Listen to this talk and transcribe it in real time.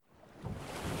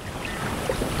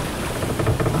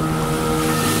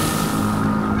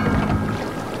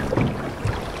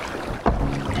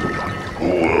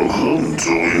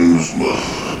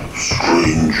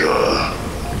stranger.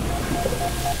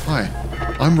 Hi,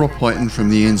 I'm Rob Whiten from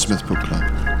the Innsmouth Book Club.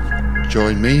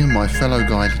 Join me and my fellow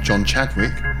guide John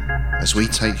Chadwick as we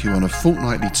take you on a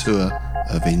fortnightly tour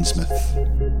of Innsmouth.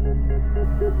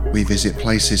 We visit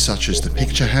places such as the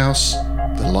Picture House,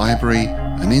 the Library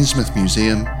and Innsmouth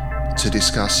Museum to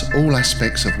discuss all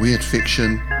aspects of weird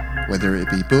fiction, whether it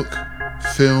be book,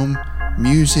 film,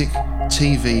 music,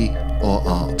 TV or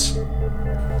art.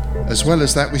 As well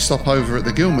as that, we stop over at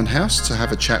the Gilman House to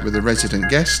have a chat with a resident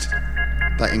guest.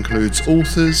 That includes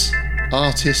authors,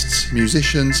 artists,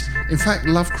 musicians, in fact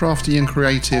Lovecraftian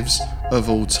creatives of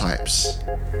all types.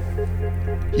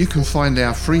 You can find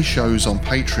our free shows on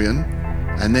Patreon,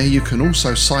 and there you can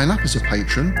also sign up as a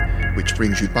patron, which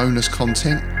brings you bonus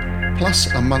content, plus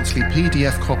a monthly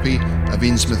PDF copy of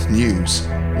Innsmouth News,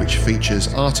 which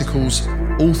features articles,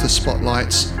 author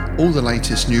spotlights, all the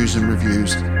latest news and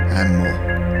reviews, and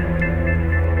more.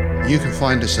 You can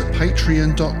find us at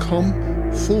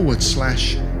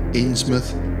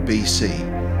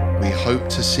patreon.com/InnsmouthBC. We hope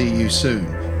to see you soon,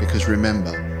 because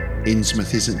remember,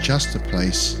 Innsmouth isn't just a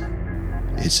place,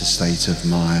 it's a state of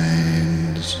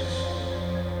mind.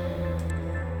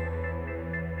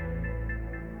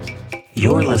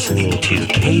 You're listening to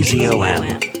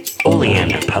KZOM,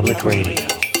 Oleander Public Radio.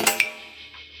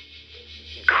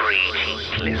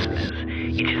 Greetings, listeners.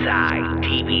 It is I,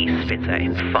 TV Spitzer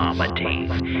and Farmer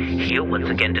Dave, here once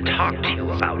again to talk to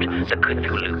you about the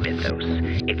Cthulhu mythos,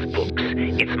 its books,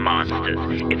 its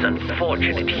monsters, its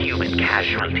unfortunate human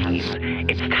casualties,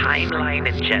 its timeline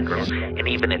in general, and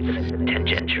even its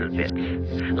tangential bits,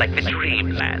 like the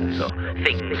dreamlands or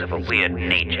things of a weird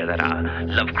nature that are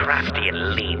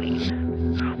Lovecraftian leaning.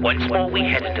 Once more we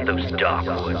head into those dark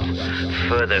woods,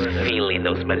 further feeling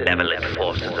those malevolent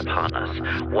forces upon us.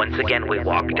 Once again we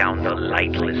walk down the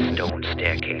lightless stone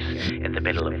staircase in the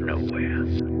middle of nowhere.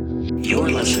 You're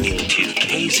listening to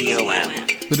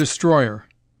KZOM. The Destroyer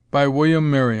by William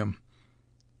Merriam.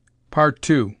 Part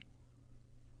 2.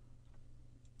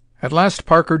 At last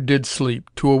Parker did sleep,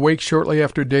 to awake shortly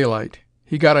after daylight.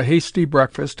 He got a hasty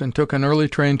breakfast and took an early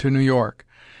train to New York.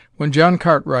 When John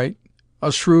Cartwright,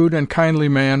 a shrewd and kindly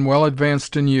man, well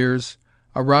advanced in years,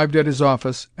 arrived at his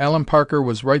office, Allen Parker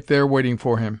was right there waiting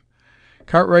for him.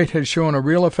 Cartwright had shown a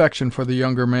real affection for the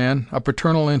younger man, a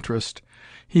paternal interest.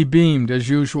 He beamed, as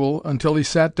usual, until he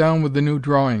sat down with the new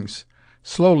drawings.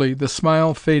 Slowly the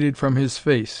smile faded from his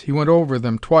face. He went over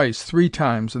them twice, 3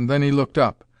 times, and then he looked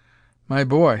up. "My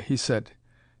boy," he said,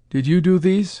 "did you do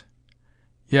these?"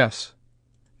 "Yes."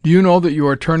 "Do you know that you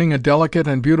are turning a delicate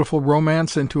and beautiful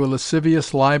romance into a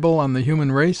lascivious libel on the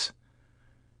human race?"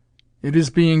 "It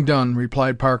is being done,"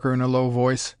 replied Parker in a low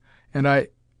voice, "and I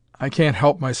can't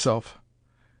help myself."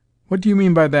 "What do you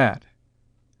mean by that?"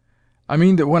 "I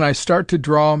mean that when I start to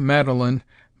draw Madeline,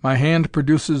 my hand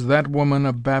produces that woman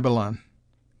of Babylon.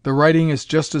 The writing is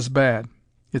just as bad.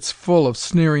 It's full of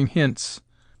sneering hints,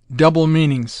 double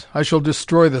meanings. I shall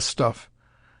destroy the stuff.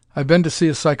 I've been to see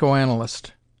a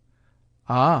psychoanalyst."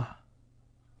 "Ah,"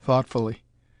 thoughtfully.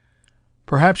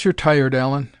 "Perhaps you're tired,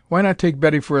 Allen. Why not take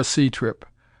Betty for a sea trip?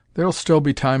 There'll still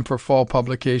be time for fall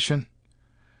publication."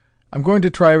 "I'm going to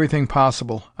try everything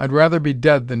possible. I'd rather be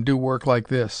dead than do work like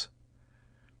this."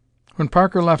 When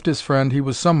Parker left his friend he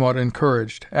was somewhat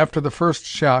encouraged. After the first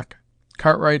shock,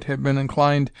 Cartwright had been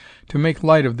inclined to make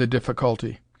light of the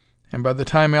difficulty, and by the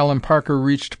time Allen Parker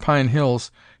reached Pine Hills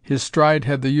his stride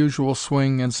had the usual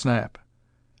swing and snap.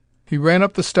 He ran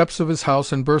up the steps of his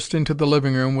house and burst into the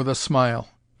living room with a smile.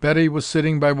 Betty was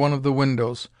sitting by one of the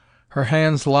windows, her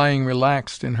hands lying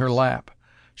relaxed in her lap.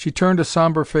 She turned a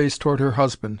somber face toward her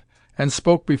husband, and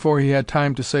spoke before he had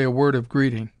time to say a word of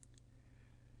greeting.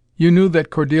 "You knew that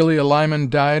Cordelia Lyman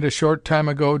died a short time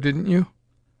ago, didn't you?"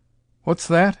 "What's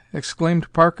that?"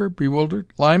 exclaimed Parker, bewildered.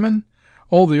 "Lyman?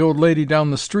 Oh, the old lady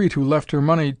down the street who left her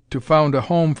money to found a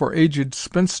home for aged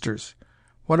spinsters.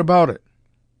 What about it?"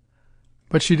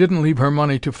 "But she didn't leave her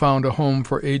money to found a home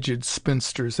for aged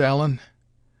spinsters, Allen.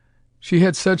 She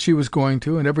had said she was going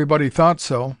to, and everybody thought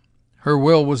so. Her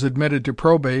will was admitted to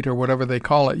probate, or whatever they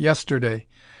call it, yesterday.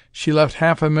 She left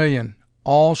 $500,000,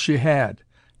 all she had,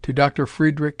 to Dr.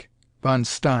 Friedrich von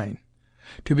Stein,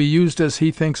 to be used as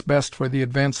he thinks best for the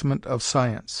advancement of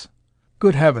science."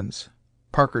 "Good heavens!"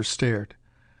 Parker stared.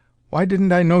 "Why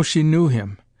didn't I know she knew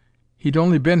him? He'd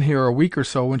only been here a week or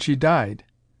so when she died."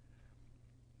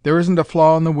 "There isn't a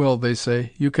flaw in the will, they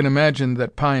say. You can imagine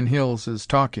that Pine Hills is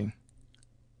talking."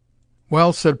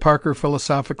 "Well," said Parker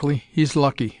philosophically, "he's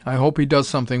lucky. I hope he does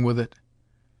something with it."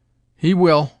 "He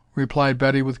will," replied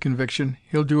Betty with conviction.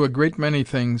 "He'll do a great many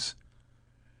things."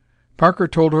 Parker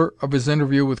told her of his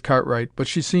interview with Cartwright, but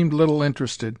she seemed little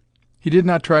interested. He did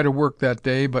not try to work that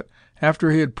day, but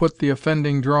after he had put the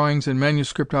offending drawings and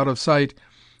manuscript out of sight,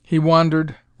 he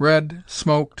wandered, read,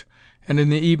 smoked, and in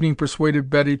the evening persuaded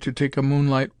Betty to take a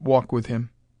moonlight walk with him.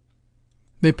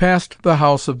 They passed the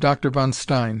house of Dr. von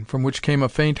Stein, from which came a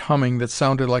faint humming that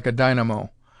sounded like a dynamo.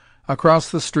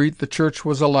 Across the street the church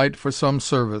was alight for some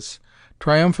service.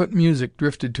 Triumphant music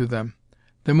drifted to them.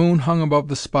 The moon hung above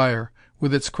the spire,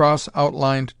 with its cross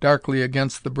outlined darkly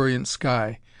against the brilliant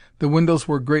sky. The windows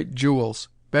were great jewels.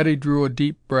 Betty drew a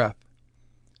deep breath.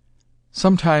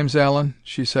 "Sometimes, Allen,"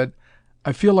 she said,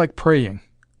 "I feel like praying."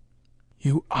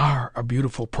 "You are a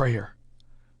beautiful prayer,"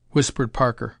 whispered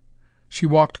Parker. She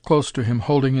walked close to him,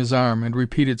 holding his arm, and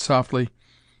repeated softly,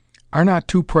 "Are not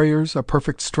two prayers a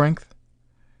perfect strength?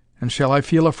 And shall I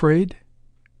feel afraid?"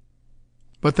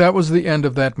 But that was the end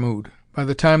of that mood. By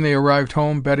the time they arrived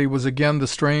home, Betty was again the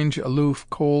strange, aloof,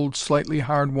 cold, slightly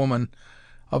hard woman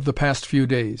of the past few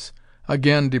days.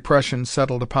 Again depression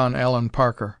settled upon Allen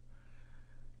Parker.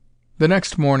 The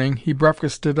next morning he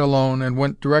breakfasted alone and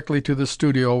went directly to the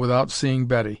studio without seeing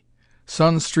Betty.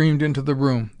 Sun streamed into the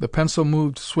room. The pencil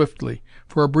moved swiftly.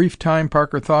 For a brief time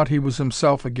Parker thought he was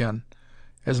himself again,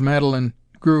 as Madeline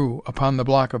grew upon the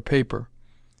block of paper.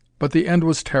 But the end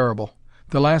was terrible.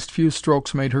 The last few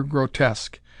strokes made her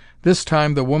grotesque. This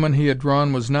time the woman he had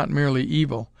drawn was not merely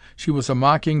evil. She was a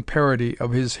mocking parody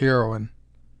of his heroine.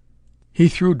 He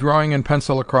threw drawing and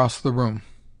pencil across the room.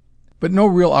 But no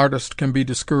real artist can be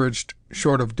discouraged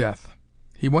short of death.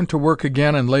 He went to work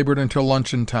again and labored until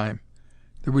luncheon time.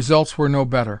 The results were no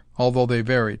better, although they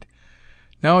varied.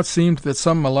 Now it seemed that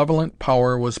some malevolent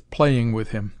power was playing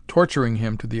with him, torturing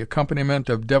him to the accompaniment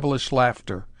of devilish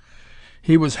laughter.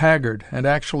 He was haggard, and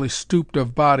actually stooped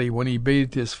of body when he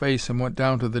bathed his face and went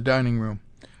down to the dining room.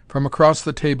 From across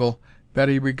the table,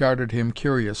 Betty regarded him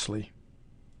curiously.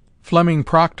 "Fleming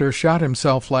Proctor shot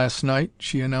himself last night,"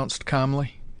 she announced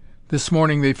calmly. "This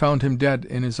morning they found him dead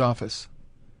in his office."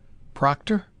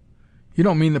 "Proctor? You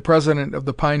don't mean the president of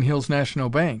the Pine Hills National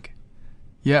Bank?"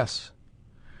 "Yes."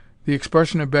 The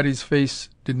expression of Betty's face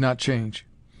did not change.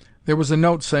 There was a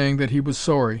note saying that he was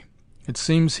sorry. It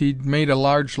seems he'd made a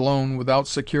large loan without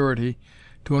security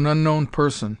to an unknown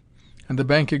person, and the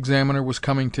bank examiner was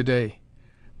coming today.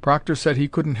 Proctor said he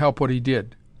couldn't help what he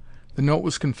did. The note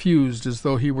was confused, as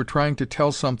though he were trying to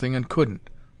tell something and couldn't.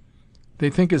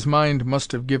 They think his mind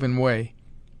must have given way,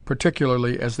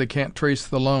 particularly as they can't trace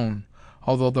the loan,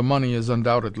 although the money is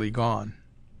undoubtedly gone.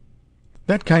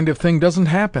 "That kind of thing doesn't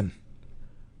happen."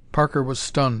 Parker was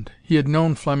stunned. He had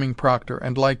known Fleming Proctor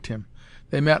and liked him.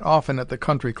 They met often at the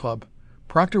country club.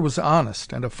 Proctor was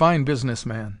honest and a fine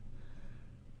businessman.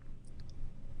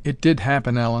 "It did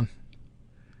happen, Allen."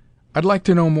 "I'd like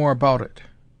to know more about it."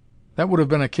 "That would have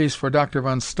been a case for Dr.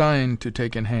 von Stein to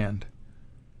take in hand."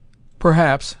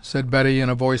 "Perhaps," said Betty in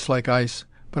a voice like ice,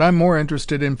 "but I'm more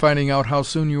interested in finding out how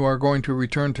soon you are going to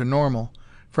return to normal.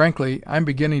 Frankly, I'm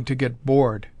beginning to get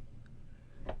bored."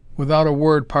 Without a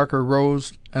word Parker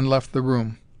rose and left the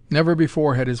room. Never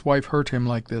before had his wife hurt him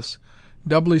like this.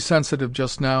 Doubly sensitive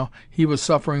just now, he was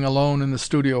suffering alone in the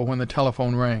studio when the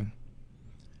telephone rang.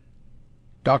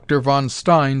 "Dr. von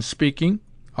Stein speaking.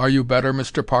 Are you better,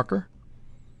 Mr. Parker?"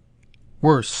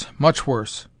 "Worse, much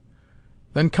worse."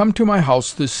 "Then come to my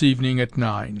house this evening at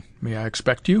 9. May I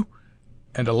expect you?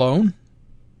 And alone?"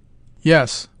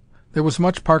 "Yes." There was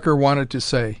much Parker wanted to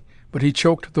say, but he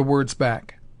choked the words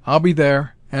back. "I'll be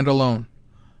there, and alone."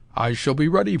 "I shall be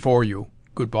ready for you.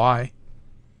 Goodbye."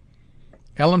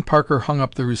 Allen Parker hung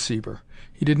up the receiver.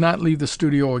 He did not leave the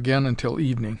studio again until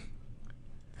evening.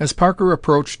 As Parker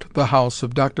approached the house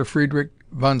of Dr. Friedrich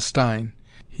von Stein,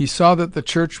 he saw that the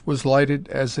church was lighted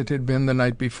as it had been the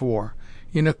night before.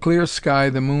 In a clear sky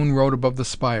the moon rode above the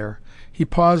spire. He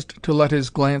paused to let his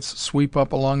glance sweep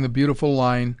up along the beautiful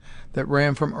line that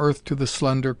ran from earth to the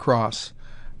slender cross.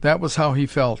 That was how he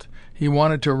felt. He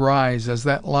wanted to rise, as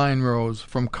that line rose,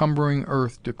 from cumbering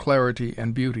earth to clarity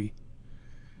and beauty.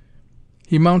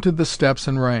 He mounted the steps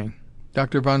and rang.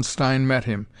 Dr. von Stein met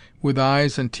him, with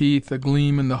eyes and teeth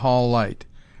agleam in the hall light.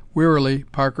 Wearily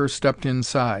Parker stepped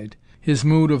inside. His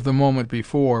mood of the moment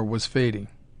before was fading.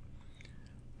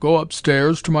 "Go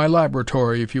upstairs to my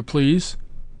laboratory, if you please,"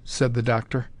 said the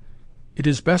doctor. "It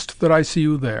is best that I see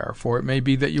you there, for it may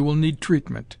be that you will need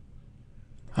treatment."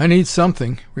 "I need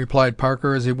something," replied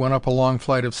Parker as he went up a long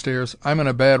flight of stairs. "I'm in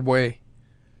a bad way."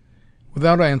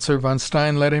 Without answer, von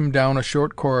Stein led him down a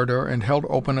short corridor and held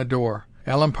open a door.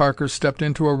 Allen Parker stepped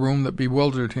into a room that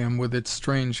bewildered him with its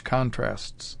strange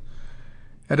contrasts.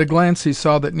 At a glance he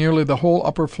saw that nearly the whole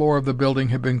upper floor of the building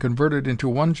had been converted into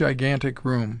one gigantic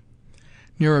room.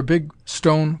 Near a big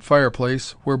stone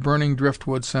fireplace, where burning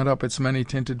driftwood sent up its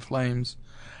many-tinted flames,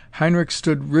 Heinrich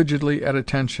stood rigidly at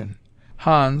attention.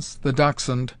 Hans, the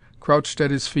dachshund, crouched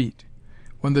at his feet.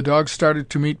 When the dog started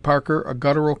to meet Parker, a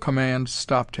guttural command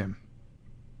stopped him.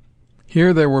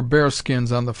 Here there were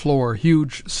bearskins on the floor,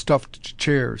 huge stuffed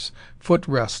chairs,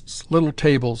 footrests, little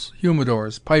tables,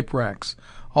 humidors, pipe racks,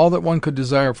 all that one could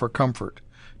desire for comfort.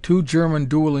 2 German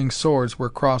dueling swords were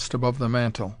crossed above the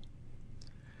mantel.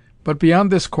 But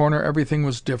beyond this corner everything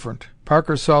was different.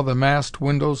 Parker saw the massed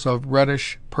windows of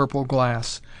reddish purple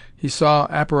glass. He saw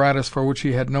apparatus for which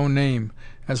he had no name,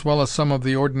 as well as some of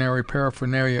the ordinary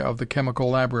paraphernalia of the chemical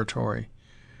laboratory.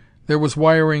 There was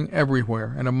wiring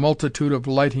everywhere, and a multitude of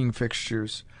lighting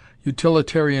fixtures.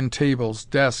 Utilitarian tables,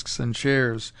 desks, and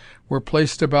chairs were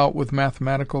placed about with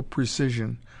mathematical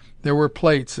precision. There were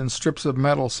plates and strips of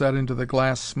metal set into the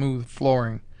glass smooth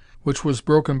flooring, which was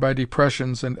broken by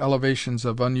depressions and elevations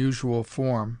of unusual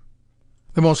form.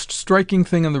 The most striking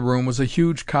thing in the room was a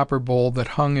huge copper bowl that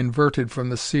hung inverted from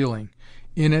the ceiling.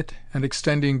 In it, and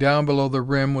extending down below the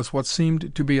rim, was what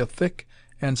seemed to be a thick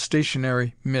and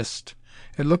stationary mist.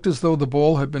 It looked as though the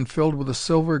bowl had been filled with a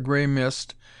silver-gray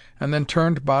mist and then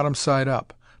turned bottom side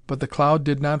up, but the cloud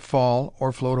did not fall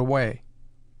or float away.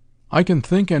 "I can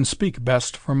think and speak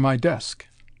best from my desk,"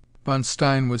 Von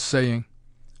Stein was saying.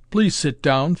 "Please sit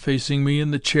down, facing me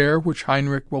in the chair which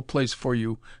Heinrich will place for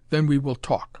you. Then we will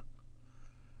talk."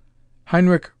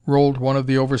 Heinrich rolled one of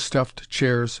the overstuffed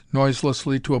chairs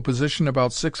noiselessly to a position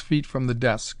about 6 feet from the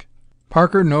desk.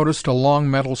 Parker noticed a long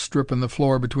metal strip in the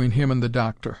floor between him and the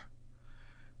doctor.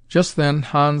 Just then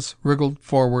Hans wriggled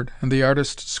forward, and the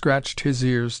artist scratched his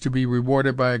ears, to be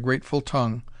rewarded by a grateful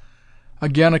tongue.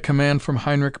 Again a command from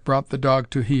Heinrich brought the dog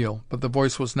to heel, but the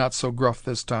voice was not so gruff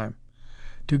this time.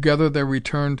 Together they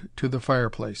returned to the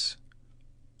fireplace.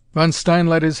 Von Stein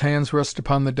let his hands rest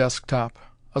upon the desk top,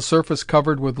 a surface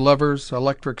covered with levers,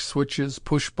 electric switches,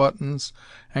 push buttons,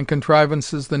 and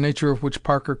contrivances the nature of which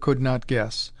Parker could not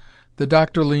guess. The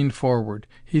doctor leaned forward.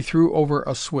 He threw over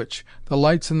a switch. The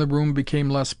lights in the room became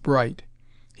less bright.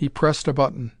 He pressed a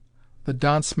button. The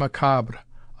Danse Macabre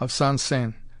of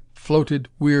Saint-Saëns floated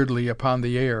weirdly upon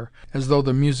the air, as though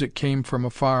the music came from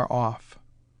afar off.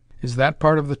 "Is that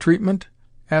part of the treatment?"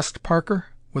 asked Parker,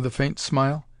 with a faint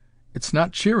smile. "It's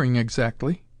not cheering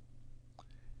exactly."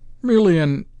 "Merely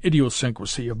an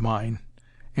idiosyncrasy of mine,"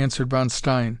 answered Von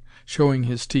Stein, showing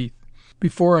his teeth.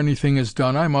 "Before anything is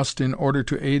done, I must, in order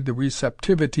to aid the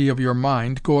receptivity of your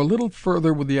mind, go a little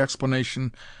further with the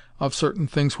explanation of certain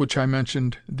things which I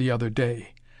mentioned the other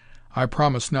day. I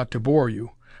promise not to bore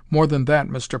you. More than that,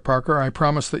 Mr. Parker, I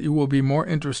promise that you will be more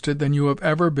interested than you have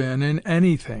ever been in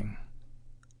anything."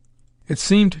 It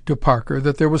seemed to Parker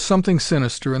that there was something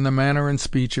sinister in the manner and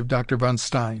speech of Dr. Von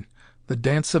Stein. The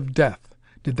dance of death!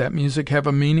 Did that music have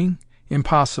a meaning?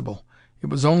 Impossible. It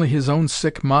was only his own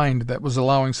sick mind that was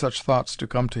allowing such thoughts to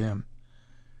come to him.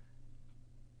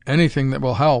 "Anything that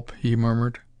will help," he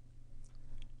murmured.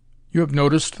 "You have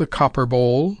noticed the copper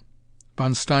bowl?"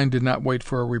 Von Stein did not wait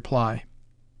for a reply.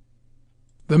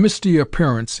 "The misty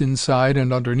appearance inside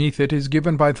and underneath it is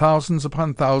given by thousands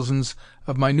upon thousands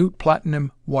of minute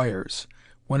platinum wires.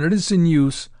 When it is in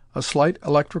use, a slight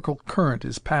electrical current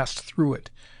is passed through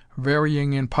it,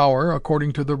 varying in power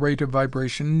according to the rate of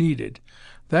vibration needed.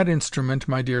 That instrument,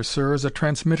 my dear sir, is a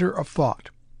transmitter of thought.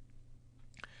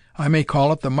 I may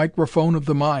call it the microphone of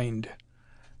the mind.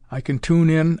 I can tune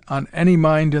in on any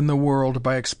mind in the world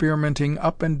by experimenting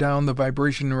up and down the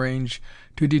vibration range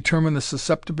to determine the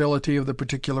susceptibility of the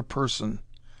particular person.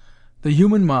 The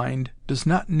human mind does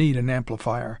not need an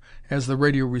amplifier, as the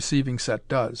radio receiving set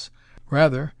does.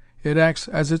 Rather, it acts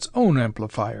as its own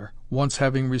amplifier, once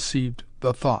having received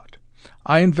the thought.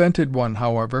 I invented one,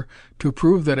 however, to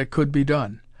prove that it could be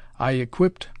done. I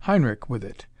equipped Heinrich with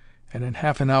it, and in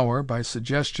half an hour, by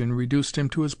suggestion, reduced him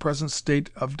to his present state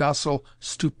of docile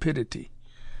stupidity.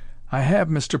 I have,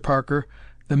 Mr. Parker,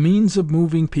 the means of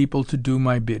moving people to do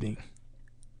my bidding."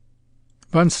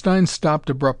 Von Stein stopped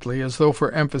abruptly, as though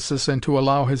for emphasis and to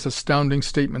allow his astounding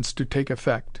statements to take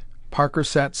effect. Parker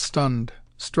sat stunned,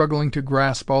 struggling to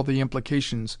grasp all the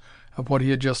implications of what he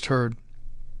had just heard.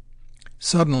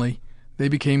 Suddenly they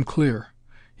became clear.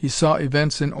 He saw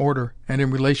events in order and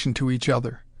in relation to each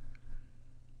other.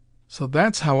 "So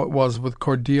that's how it was with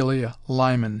Cordelia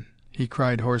Lyman," he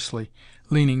cried hoarsely,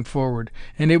 leaning forward.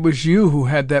 "And it was you who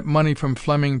had that money from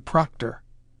Fleming Proctor."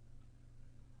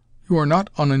 "You are not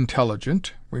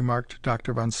unintelligent," remarked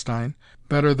Dr. Von Stein.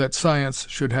 "Better that science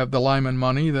should have the Lyman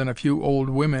money than a few old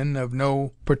women of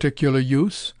no particular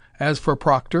use. As for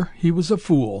Proctor, he was a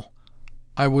fool.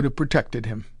 I would have protected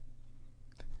him."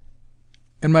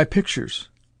 "And my pictures,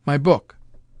 my book?"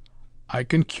 "I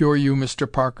can cure you,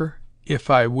 Mr. Parker, if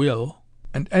I will."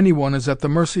 "And anyone is at the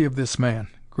mercy of this man,"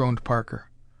 groaned Parker.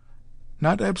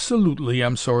 "Not absolutely,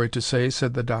 I'm sorry to say,"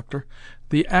 said the doctor.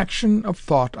 "The action of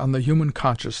thought on the human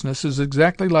consciousness is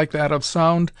exactly like that of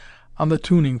sound on the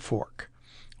tuning fork.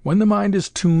 When the mind is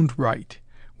tuned right,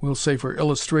 we'll say for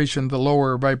illustration the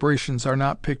lower vibrations are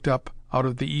not picked up out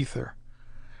of the ether.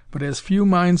 But as few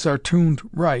minds are tuned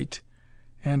right,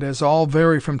 and as all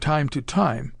vary from time to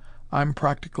time, I'm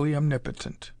practically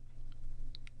omnipotent."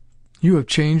 "You have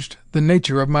changed the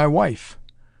nature of my wife."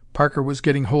 Parker was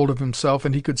getting hold of himself,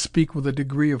 and he could speak with a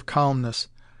degree of calmness.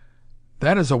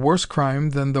 "That is a worse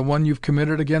crime than the one you've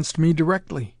committed against me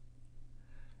directly."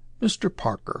 "Mr.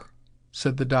 Parker,"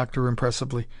 said the doctor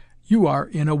impressively, "you are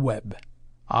in a web.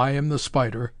 I am the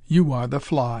spider, you are the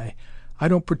fly. I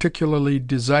don't particularly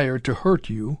desire to hurt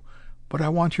you, but I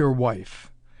want your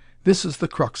wife. This is the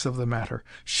crux of the matter.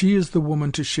 She is the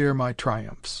woman to share my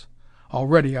triumphs.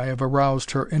 Already I have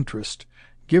aroused her interest.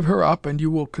 Give her up and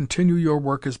you will continue your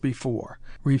work as before.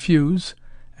 Refuse,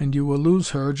 and you will lose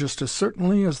her just as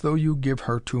certainly as though you give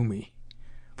her to me.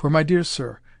 For, my dear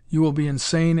sir, you will be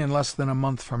insane in less than a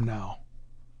month from now.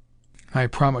 I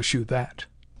promise you that."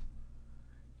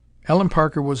 Allen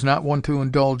Parker was not one to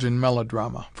indulge in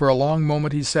melodrama. For a long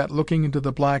moment he sat looking into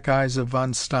the black eyes of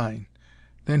Von Stein.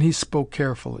 Then he spoke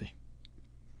carefully.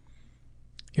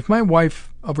 "If my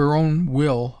wife of her own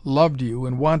will loved you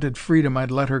and wanted freedom,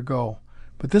 I'd let her go.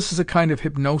 But this is a kind of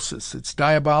hypnosis. It's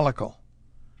diabolical."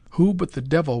 "Who but the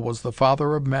devil was the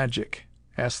father of magic?"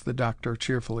 asked the doctor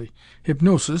cheerfully.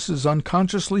 "Hypnosis is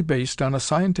unconsciously based on a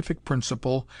scientific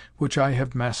principle which I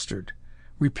have mastered.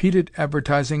 Repeated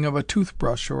advertising of a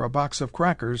toothbrush or a box of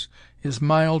crackers is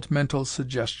mild mental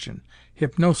suggestion.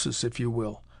 Hypnosis, if you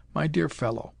will. My dear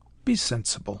fellow, be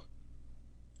sensible."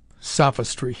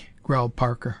 "Sophistry," growled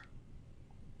Parker.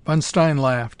 Von Stein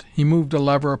laughed. He moved a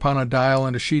lever upon a dial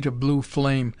and a sheet of blue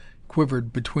flame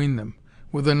quivered between them.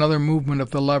 With another movement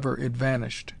of the lever it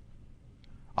vanished.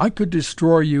 "I could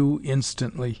destroy you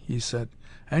instantly," he said,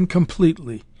 "and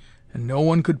completely, and no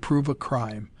one could prove a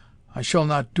crime. I shall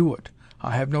not do it.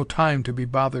 I have no time to be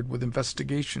bothered with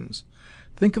investigations.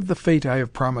 Think of the fate I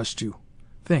have promised you.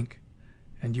 Think,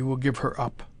 and you will give her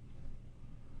up."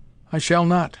 "I shall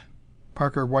not."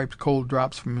 Parker wiped cold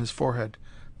drops from his forehead.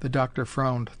 The doctor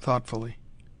frowned thoughtfully.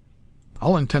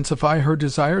 "I'll intensify her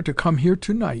desire to come here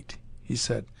tonight," he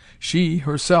said. "She,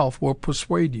 herself, will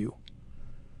persuade you."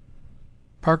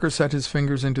 Parker set his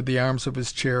fingers into the arms of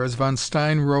his chair as Von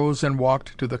Stein rose and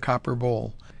walked to the copper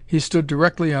bowl. He stood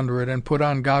directly under it and put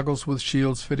on goggles with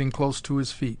shields fitting close to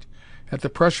his feet. At the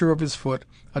pressure of his foot,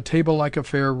 a table-like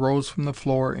affair rose from the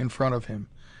floor in front of him.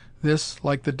 This,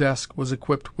 like the desk, was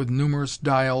equipped with numerous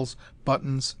dials,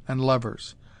 buttons, and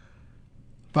levers.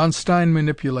 Von Stein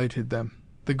manipulated them.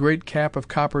 The great cap of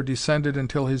copper descended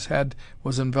until his head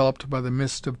was enveloped by the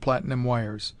mist of platinum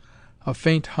wires. A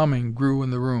faint humming grew in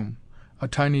the room. A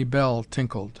tiny bell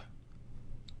tinkled.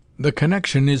 "The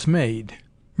connection is made,"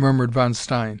 murmured Von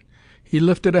Stein. He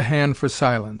lifted a hand for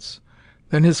silence.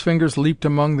 Then his fingers leaped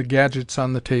among the gadgets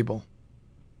on the table.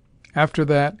 After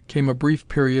that came a brief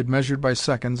period measured by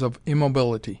seconds of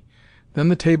immobility. Then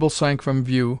the table sank from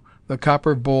view, the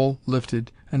copper bowl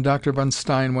lifted, and Dr. Von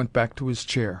Stein went back to his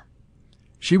chair.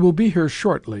 "She will be here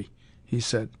shortly," he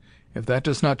said. "If that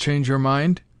does not change your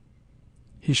mind?"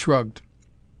 He shrugged.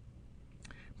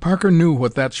 Parker knew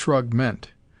what that shrug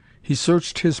meant. He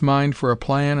searched his mind for a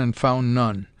plan and found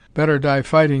none. Better die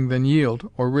fighting than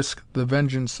yield, or risk the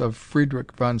vengeance of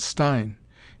Friedrich von Stein.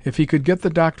 If he could get the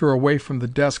doctor away from the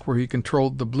desk where he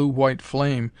controlled the blue-white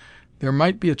flame, there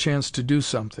might be a chance to do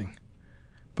something.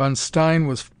 Von Stein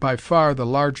was by far the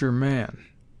larger man.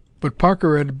 But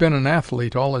Parker had been an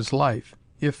athlete all his life.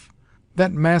 If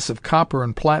 "That mass of copper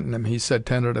and platinum," he said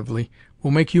tentatively,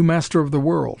 "will make you master of the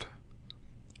world."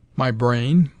 "My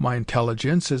brain, my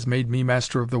intelligence, has made me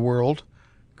master of the world,"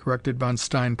 corrected Von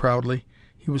Stein proudly.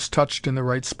 He was touched in the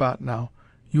right spot now.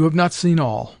 "You have not seen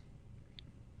all."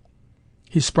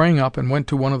 He sprang up and went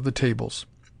to one of the tables.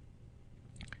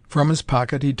 From his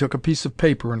pocket he took a piece of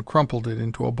paper and crumpled it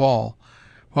into a ball,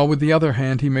 while with the other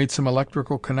hand he made some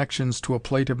electrical connections to a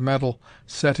plate of metal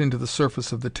set into the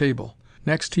surface of the table.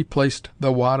 Next he placed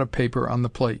the wad of paper on the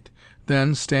plate.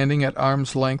 Then, standing at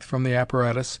arm's length from the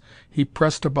apparatus, he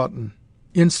pressed a button.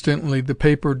 Instantly the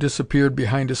paper disappeared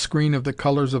behind a screen of the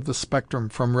colors of the spectrum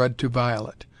from red to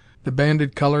violet. The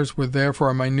banded colors were there for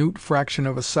a minute fraction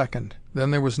of a second.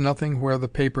 Then there was nothing where the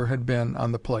paper had been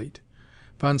on the plate.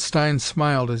 Von Stein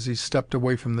smiled as he stepped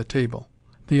away from the table.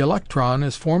 "The electron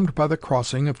is formed by the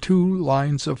crossing of two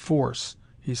lines of force,"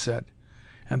 he said,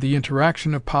 "and the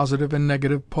interaction of positive and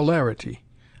negative polarity.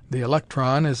 The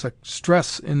electron is a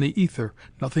stress in the ether,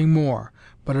 nothing more,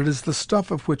 but it is the stuff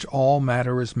of which all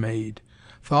matter is made.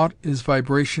 Thought is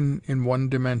vibration in one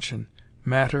dimension,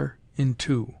 matter in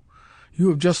two. You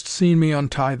have just seen me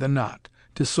untie the knot,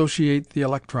 dissociate the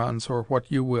electrons, or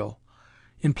what you will.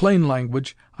 In plain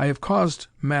language, I have caused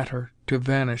matter to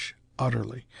vanish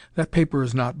utterly. That paper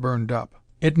is not burned up.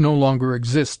 It no longer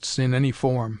exists in any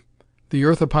form. The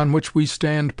earth upon which we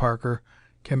stand, Parker,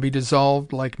 can be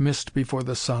dissolved like mist before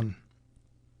the sun."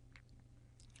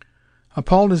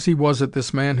 Appalled as he was at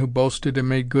this man who boasted and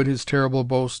made good his terrible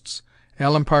boasts,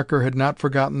 Allen Parker had not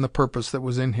forgotten the purpose that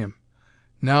was in him.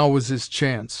 Now was his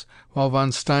chance, while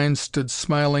Von Stein stood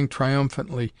smiling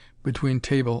triumphantly between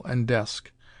table and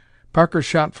desk. Parker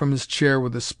shot from his chair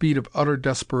with the speed of utter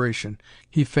desperation.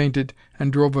 He feinted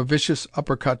and drove a vicious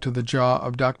uppercut to the jaw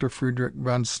of Dr. Friedrich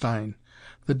von Stein.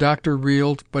 The doctor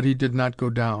reeled, but he did not go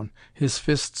down. His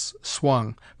fists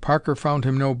swung. Parker found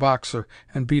him no boxer,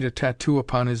 and beat a tattoo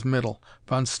upon his middle.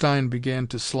 Von Stein began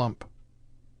to slump.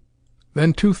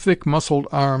 Then two thick, muscled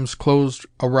arms closed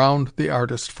around the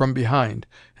artist from behind,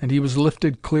 and he was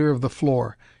lifted clear of the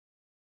floor.